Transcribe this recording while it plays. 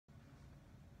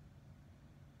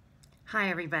Hi,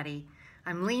 everybody.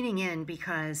 I'm leaning in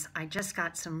because I just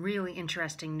got some really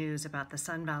interesting news about the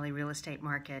Sun Valley real estate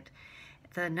market.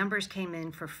 The numbers came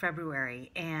in for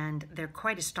February and they're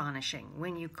quite astonishing.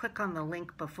 When you click on the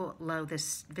link below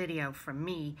this video from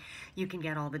me, you can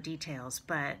get all the details,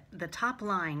 but the top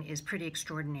line is pretty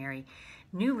extraordinary.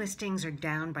 New listings are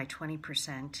down by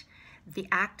 20%. The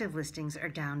active listings are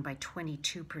down by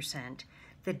 22%.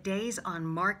 The days on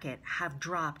market have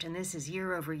dropped, and this is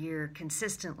year over year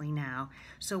consistently now.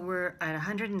 So we're at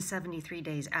 173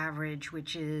 days average,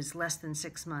 which is less than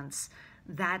 6 months.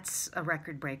 That's a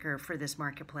record breaker for this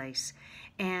marketplace.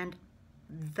 And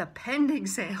the pending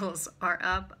sales are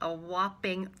up a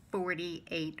whopping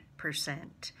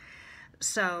 48%.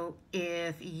 So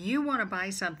if you want to buy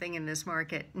something in this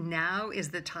market, now is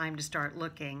the time to start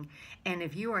looking. And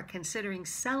if you are considering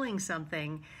selling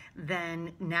something,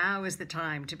 then now is the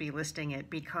time to be listing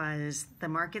it because the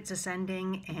market's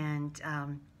ascending and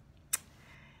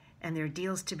there are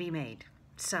deals to be made.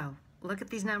 So look at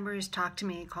these numbers, talk to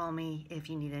me, call me if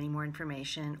you need any more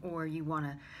information or you want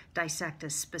to dissect a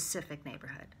specific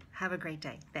neighborhood. Have a great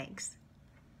day. Thanks.